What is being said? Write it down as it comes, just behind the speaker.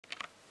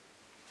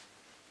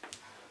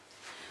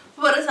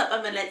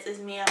Omelets is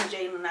me, I'm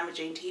Jane on I'm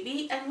Jane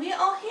TV, and we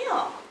are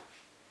here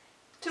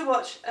to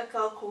watch a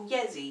girl called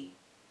Yezi.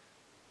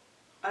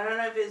 I don't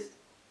know if it's...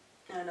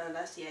 No,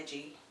 that's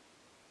Yezi.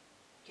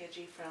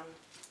 Yezi from...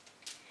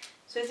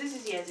 So this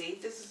is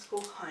Yezi, this is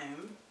called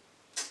Home.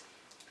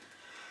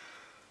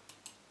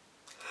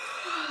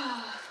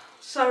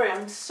 Sorry,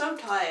 I'm so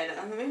tired.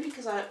 Maybe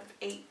because I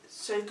ate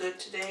so good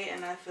today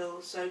and I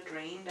feel so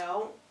drained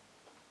out.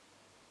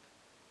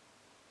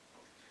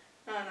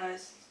 No,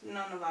 it's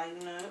none of that,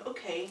 you know.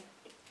 Okay.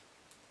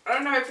 I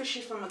don't know if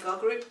she's from a girl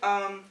group.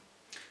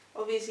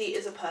 Obviously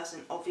it's a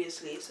person,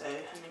 obviously. So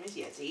her name is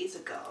Yezi, it's a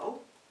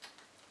girl.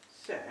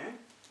 So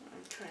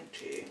I'm trying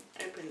to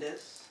open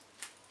this.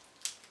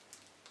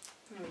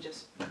 Let me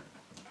just...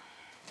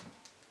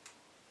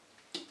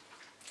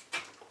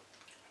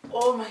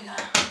 Oh my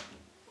god.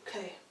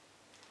 Okay.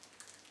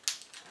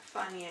 I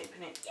finally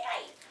open it.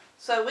 Yay!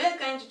 So we're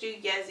going to do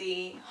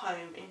Yezi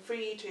Home in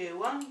 3, 2,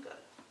 1, go.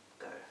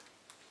 Go.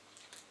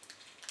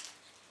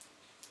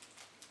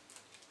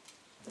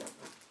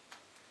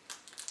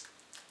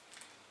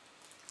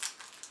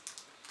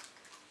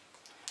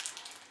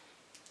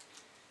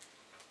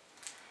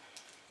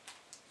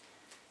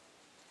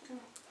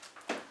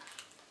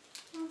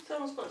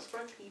 Someone's got a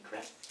sparkly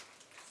dress.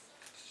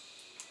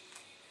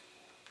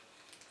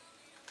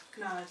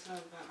 No, it's not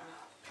about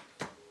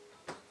that.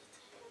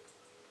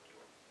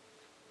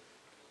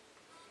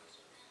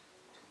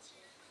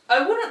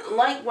 I wouldn't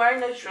like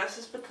wearing those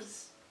dresses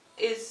because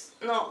it's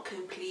not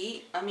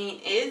complete. I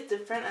mean, it is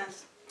different and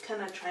it's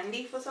kind of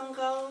trendy for some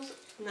girls.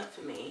 Not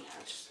for me.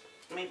 I just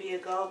maybe a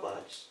girl, but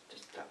I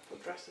just that for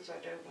dresses I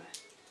don't wear.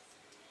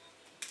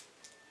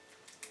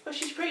 But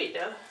she's pretty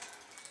though.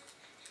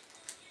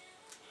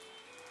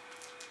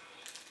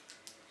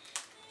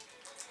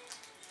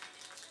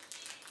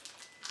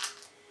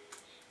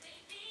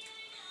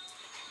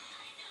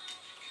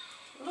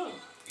 Oh.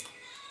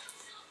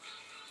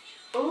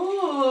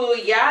 Oh,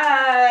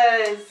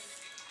 yes.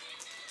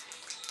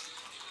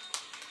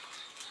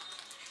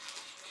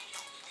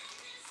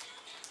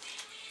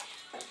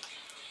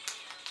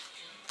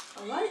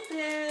 I like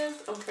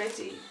this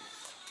already.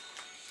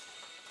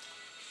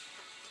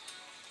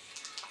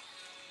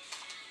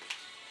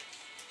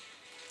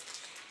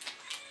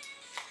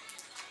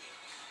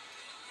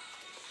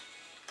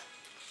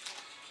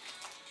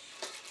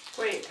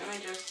 Wait, let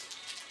me just...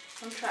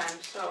 I'm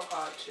trying so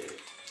hard to...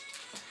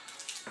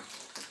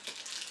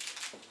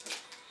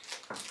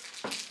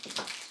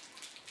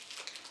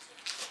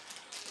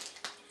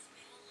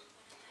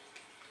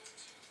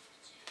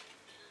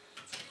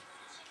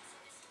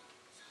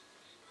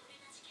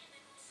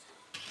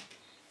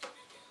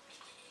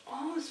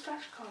 Oh, it's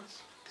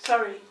flashcards.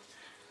 Sorry.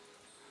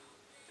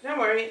 Don't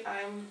worry,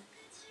 I'm...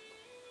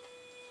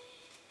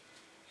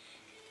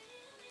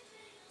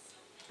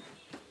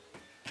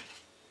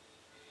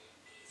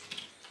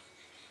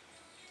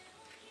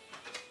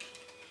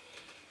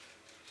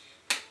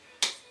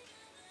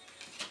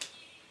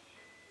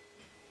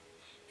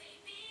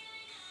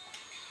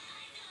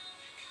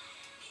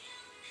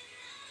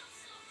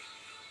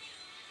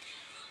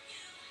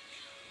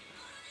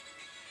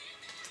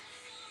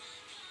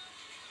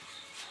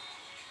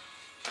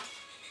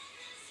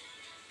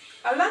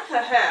 I like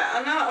her hair.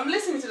 I know, I'm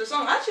listening to the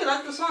song. I actually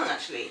like the song,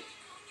 actually.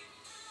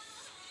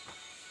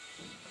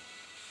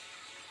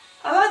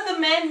 I like the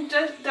men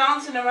just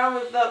dancing around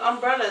with the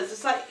umbrellas.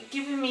 It's like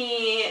giving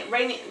me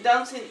rain,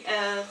 dancing,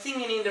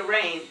 singing in the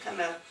rain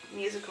kind of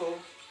musical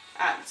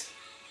act.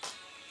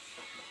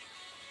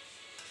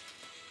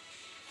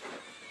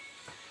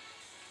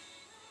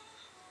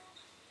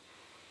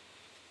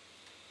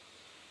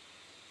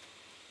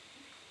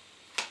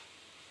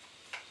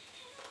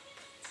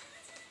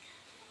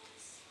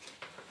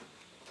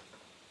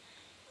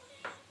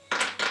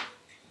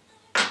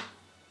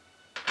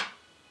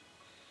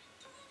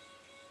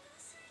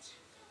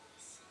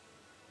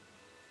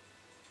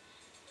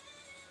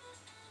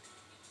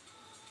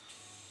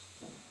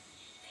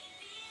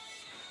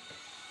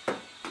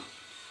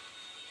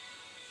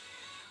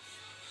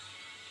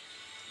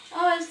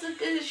 Oh, it's the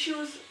good. She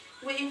was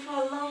waiting for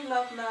a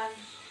love man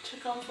to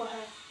come for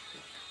her.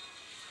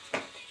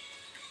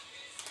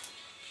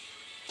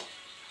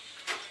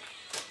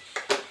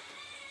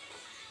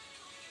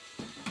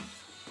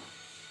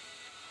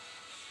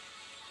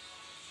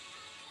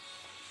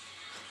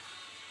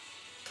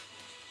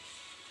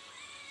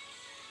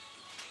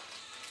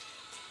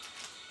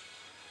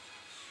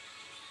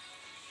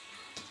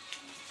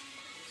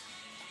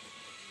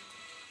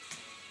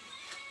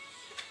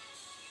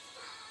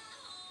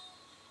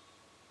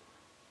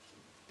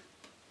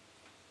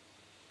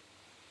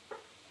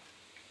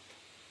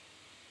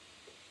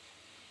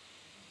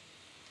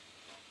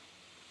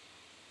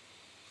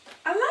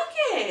 I like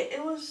it.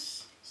 It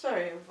was...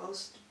 Sorry, I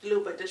was a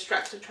little bit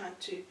distracted trying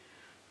to...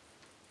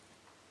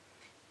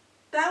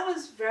 That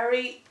was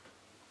very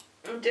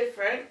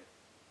different.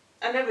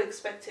 I never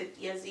expected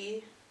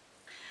Yezi.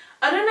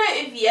 I don't know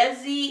if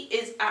Yezi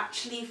is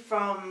actually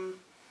from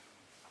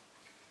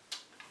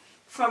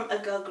a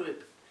girl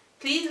group.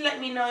 Please let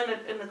me know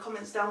in the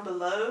comments down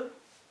below.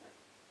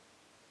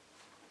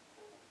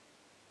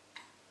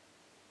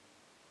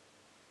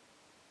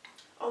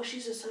 Oh,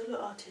 she's a solo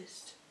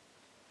artist.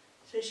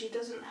 So she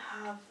doesn't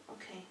have,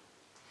 okay.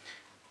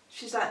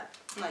 She's like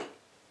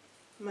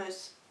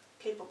most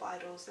K-pop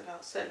idols that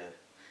are solo.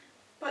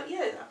 But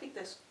yeah, I think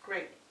that's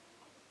great.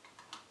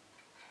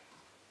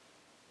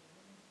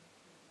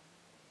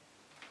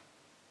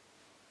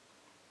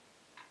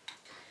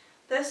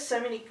 There's so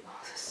many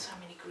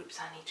groups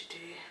I need to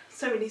do.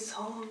 So many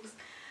songs.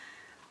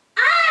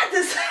 Ah,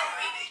 there's so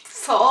many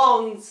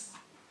songs.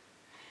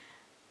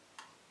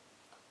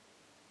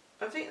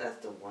 I think that's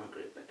the one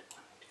group I don't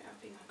want to do. I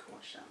think I can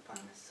watch that by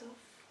myself.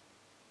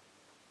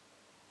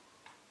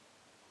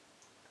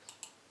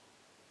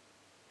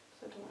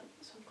 So I don't want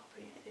some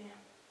copyright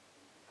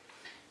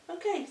there.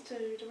 Okay, so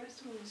the rest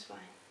of them is fine.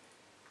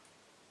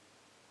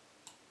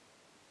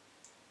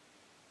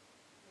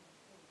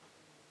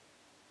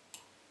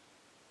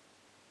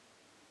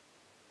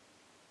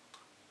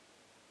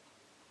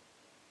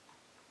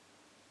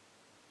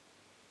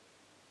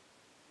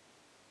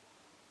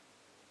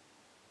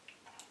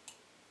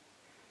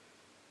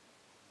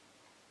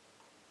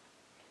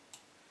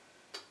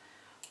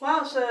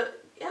 Wow, so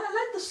yeah, I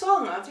like the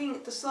song. I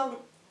think the song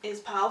is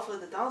powerful.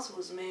 The dance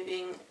was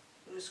moving.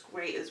 It was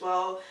great as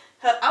well.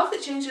 Her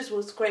outfit changes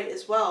was great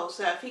as well.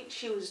 So I think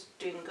she was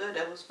doing good.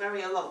 There was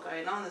a lot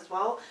going on as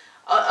well.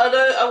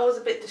 Although I was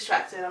a bit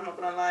distracted, I'm not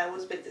gonna lie, I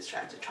was a bit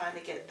distracted trying to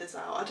get this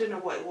out. I don't know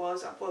what it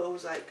was. I thought it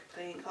was like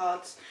playing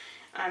cards,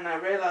 and I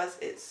realized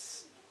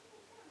it's.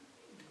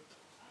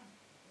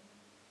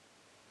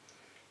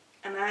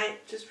 And I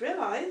just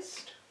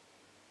realized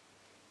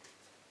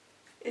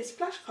it's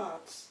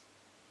flashcards.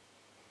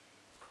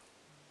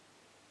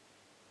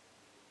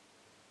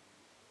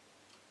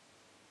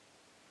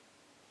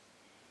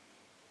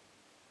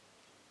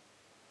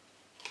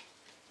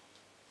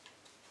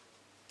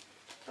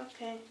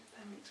 Okay,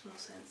 that makes more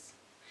sense.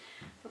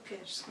 Okay,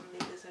 I'm just going to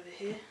leave this over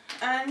here.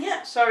 And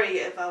yeah, sorry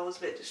if I was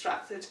a bit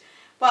distracted.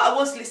 But I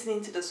was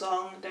listening to the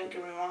song, don't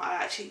get me wrong,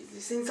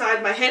 it's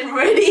inside my head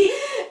already.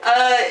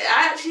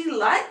 I actually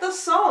like the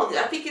song.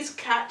 I think it's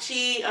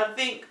catchy. I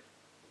think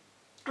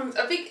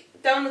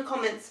down in the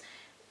comments,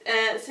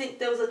 I think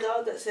there was a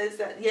girl that says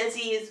that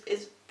Yezi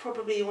is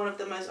probably one of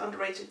the most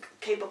underrated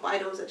K-pop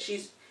idols, that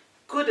she's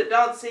good at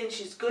dancing,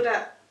 she's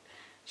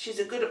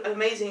a good,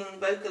 amazing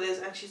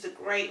vocalist, and she's a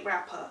great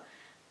rapper.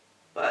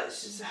 But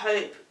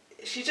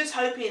she's just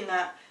hoping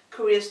that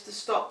Korea's to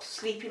stop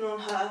sleeping on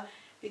her,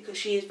 because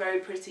she is very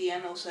pretty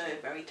and also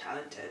very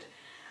talented.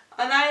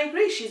 And I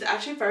agree, she's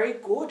actually very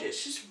gorgeous.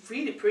 She's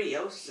really pretty.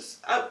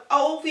 I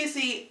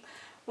obviously,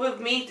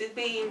 with me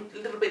being a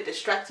little bit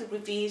distracted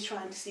with these,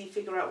 trying to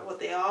figure out what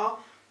they are,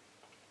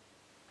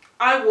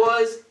 I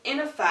was,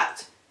 in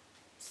fact,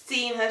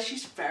 seeing her.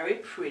 She's very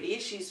pretty,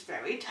 she's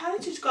very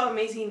talented, she's got an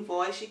amazing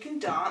voice, she can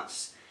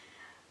dance.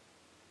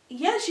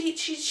 Yeah,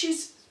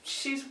 she's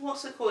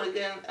what's it called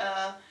again?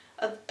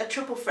 A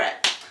triple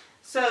threat.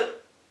 So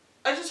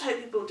I just hope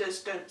people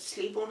just don't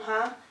sleep on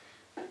her.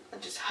 I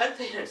just hope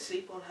they don't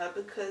sleep on her,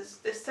 because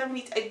there's so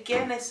many.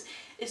 Again, it's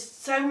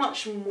so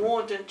much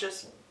more than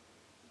just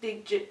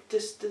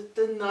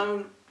the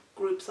known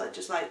groups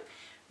like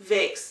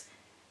VIX,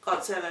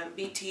 GOT7,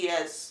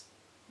 BTS,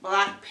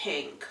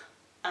 Blackpink,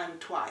 and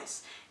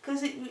Twice.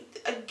 Because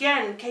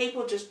again,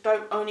 K-pop just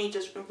don't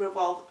just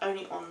revolve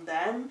only on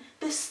them.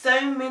 There's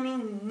so many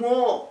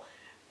more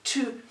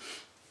to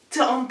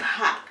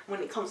unpack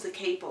when it comes to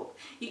K-pop.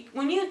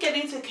 When you get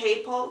into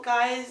K-pop,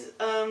 guys,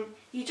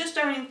 you just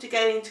don't need to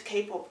get into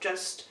K-pop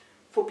just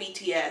for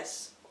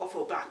BTS or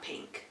for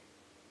Blackpink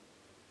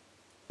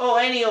or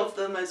any of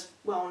the most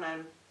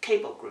well-known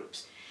K-pop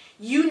groups.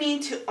 You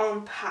need to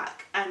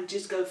unpack and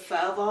just go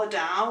further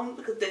down,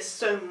 because there's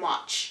so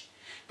much.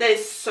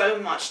 There's so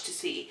much to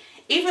see.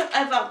 Even if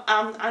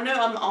I know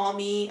I'm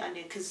ARMY, and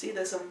you can see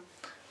there's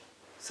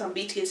some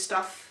BTS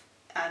stuff,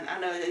 and I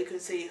know that you can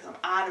see some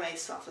anime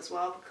stuff as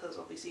well, because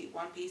obviously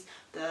One Piece.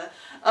 There's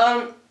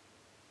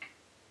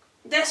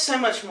so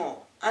much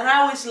more, and I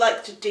always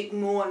like to dig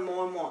more and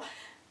more and more.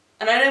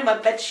 And I know my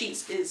bed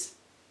sheets is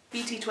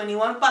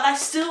BT21, but I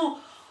still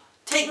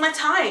take my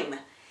time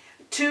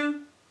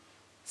to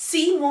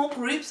see more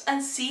groups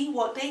and see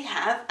what they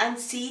have and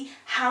see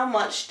how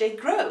much they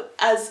grow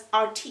as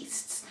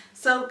artists.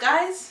 So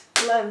guys,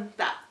 learn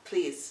that,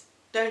 please.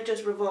 Don't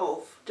just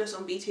revolve just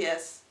on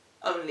BTS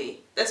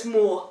only. There's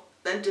more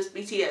than just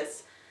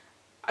BTS.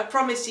 I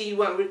promise you, you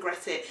won't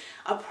regret it.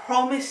 I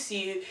promise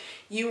you,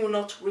 you will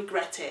not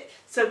regret it.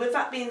 So with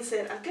that being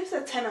said, I give her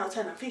a 10 out of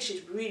 10. I think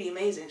she's really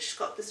amazing. She's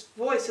got this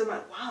voice. I'm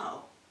like,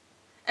 wow.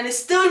 And it's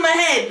still in my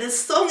head. The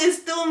song is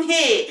still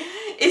here.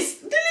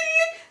 It's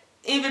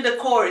even the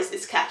chorus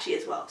is catchy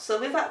as well. So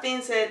with that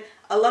being said,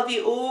 I love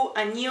you all,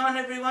 and you on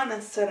everyone,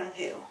 and Sarang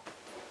Hill.